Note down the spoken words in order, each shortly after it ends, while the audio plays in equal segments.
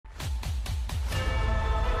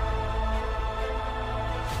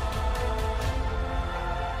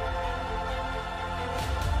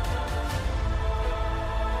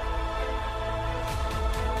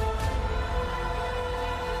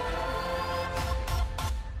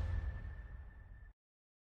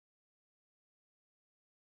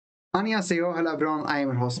Annyeonghaseyo, hello everyone, I am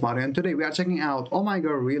your host Mario, and today we are checking out Oh My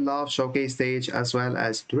Girl Real Love Showcase stage as well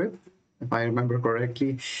as Drip, if I remember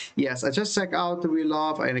correctly. Yes, I just checked out the Real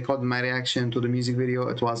Love. I recorded my reaction to the music video.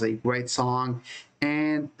 It was a great song,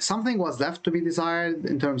 and something was left to be desired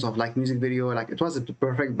in terms of like music video. Like it was a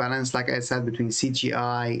perfect balance, like I said, between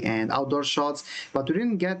CGI and outdoor shots, but we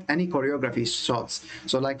didn't get any choreography shots.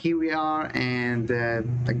 So like here we are, and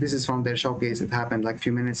like this is from their showcase. It happened like a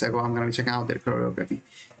few minutes ago. I'm gonna be checking out their choreography.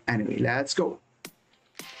 Anyway, let's go.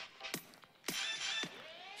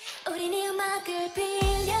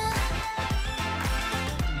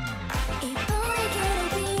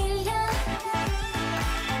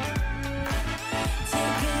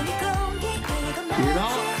 You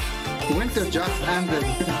know, winter just ended,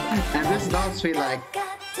 and this does feel like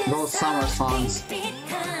those summer songs.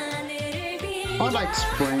 Or like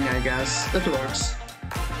spring, I guess. It works.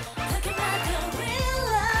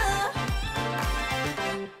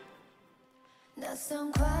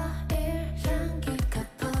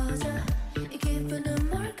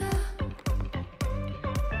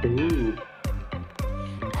 Ooh.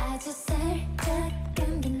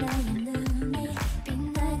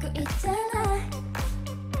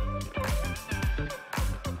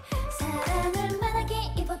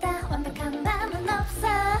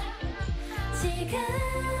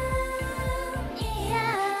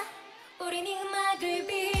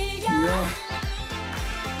 Yeah.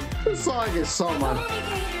 This song is so much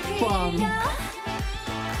fun.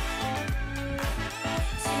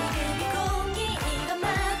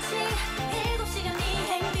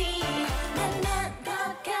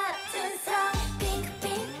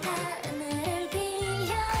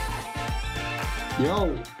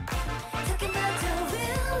 Yo.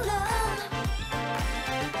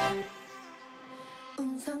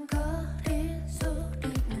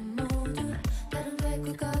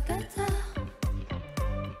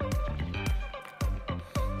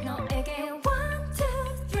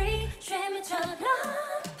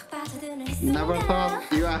 Never thought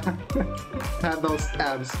you had those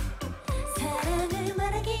abs.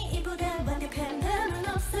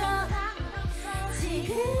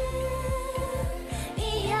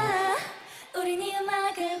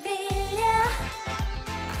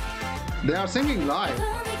 They are singing live.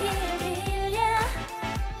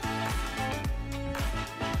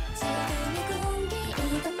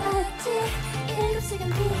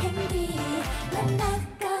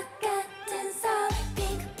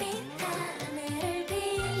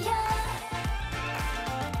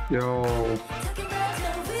 Yo.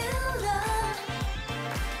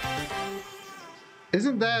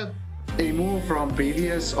 Isn't that a move from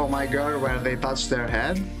previous Oh My Girl where they touch their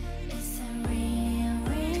head?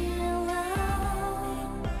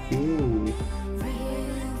 Ooh.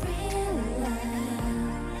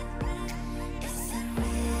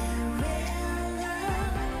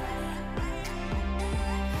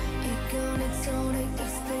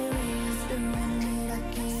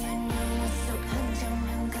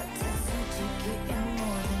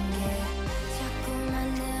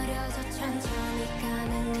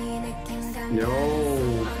 Yo.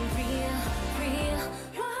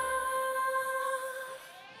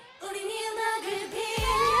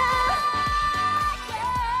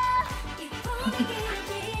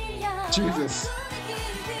 Jesus.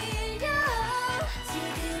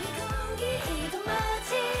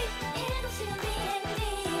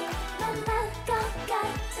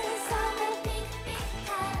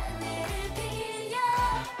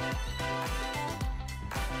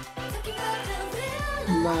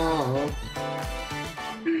 No.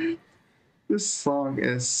 This song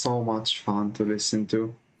is so much fun to listen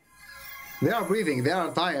to. They are breathing, they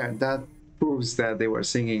are tired. That proves that they were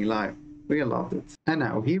singing live. We loved it. And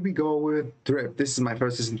now here we go with Drip. This is my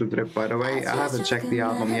first listen to Drip, by the way. I haven't checked the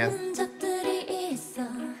album yet.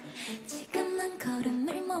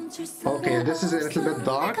 Okay, this is a little bit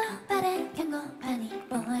dark.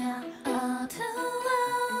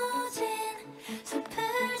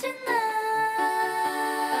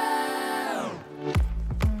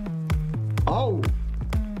 Oh!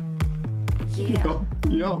 Yeah.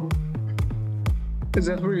 Yo! Is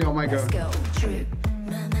that really Oh My Girl?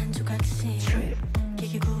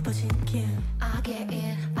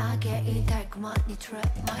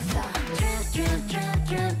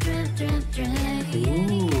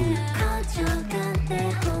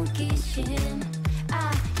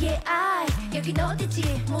 여긴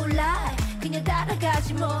어디지 몰라 그냥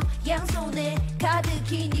따라가지 뭐 양손에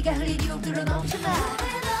가득히 네가 흘릴 욕들은 넘쳐나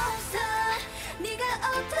네가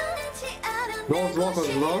어떠는지 알아 Those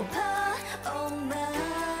vocals, love.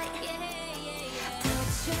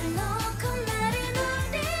 놓고 나를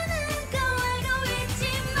노리는 거 알고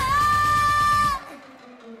있지만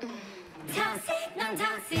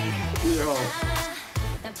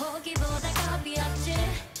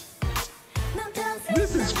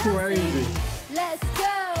crazy. Let's go.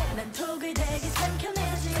 난 톡을 되게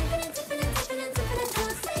삼켜내지.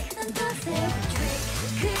 난 toxic.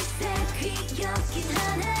 글쎄 귀엽긴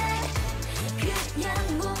하네. 그냥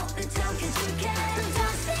모른 척 해줄게.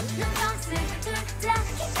 난 toxic. 둘다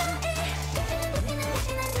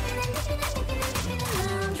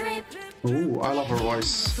Ooh, I love her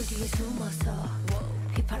voice.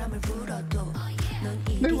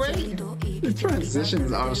 The way the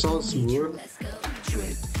transitions are so smooth.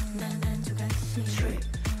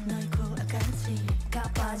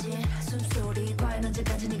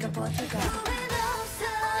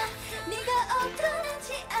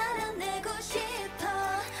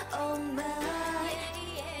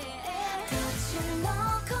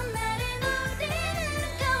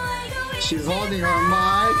 She's holding her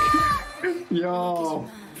mic. Yo.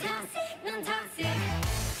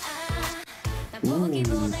 Ooh.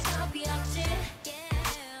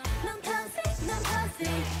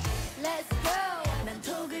 Let's go. 난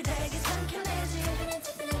톡을 되게 삼켜내지.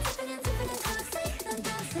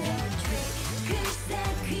 글쎄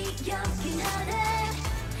귀엽긴 하네.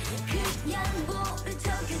 그냥 모른 척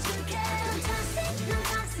해줄게. 난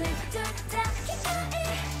toxic. 둘다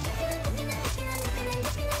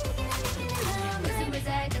웃음을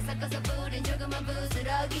살짝 섞어서 부른 조그만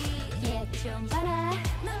부스러기. 좀 봐라.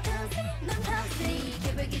 넌 toxic. 네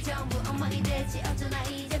개벽이 전부 엉망이 되지 어쩌나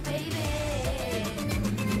이제 baby.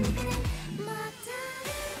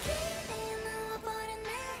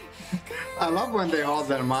 I love when they hold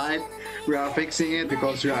their mic. We are fixing it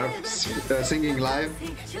because we are singing live.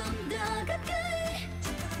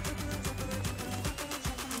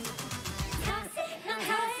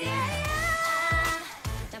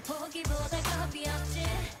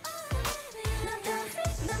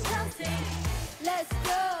 Let's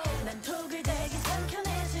go. 난 톡을 되게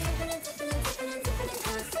삼켜내지.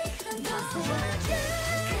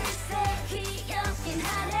 글쎄 귀엽긴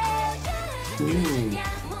하네. 그냥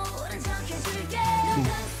모른 척 해줄게.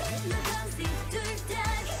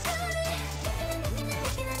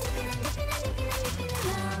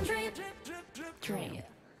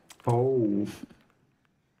 Oh.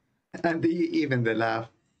 And even the laugh.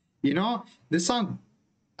 You know, this song,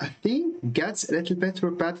 I think, gets a little bit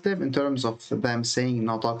repetitive in terms of them saying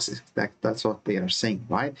no toxic. That's what they are saying,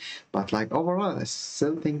 right? But like overall, I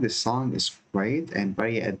still think this song is great and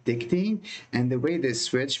very addicting. And the way they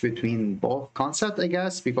switch between both concepts, I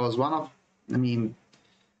guess, because I'm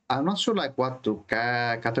not sure like what to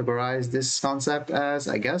categorize this concept as.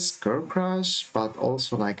 I guess girl crush, but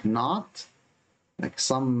also like not. Like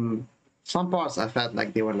some parts I felt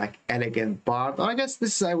like they were like elegant part, or I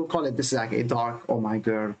guess I would call it this is like a dark oh my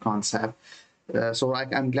girl concept. So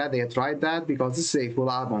like I'm glad they tried that because this is a full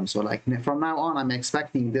album. So like from now on, I'm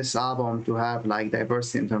expecting this album to have like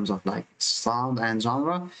diversity in terms of like sound and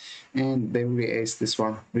genre, and they really aced this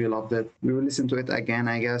one. Really loved it. We will listen to it again,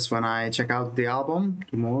 I guess, when I check out the album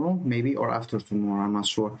tomorrow, maybe, or after tomorrow. I'm not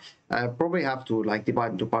sure. I probably have to like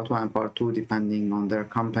divide into part 1 and part 2 depending on their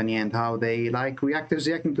company and how they like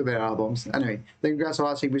reacting to their albums. Anyway, thank you guys for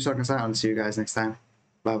watching. Be sure to and see you guys next time.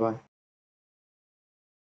 Bye bye.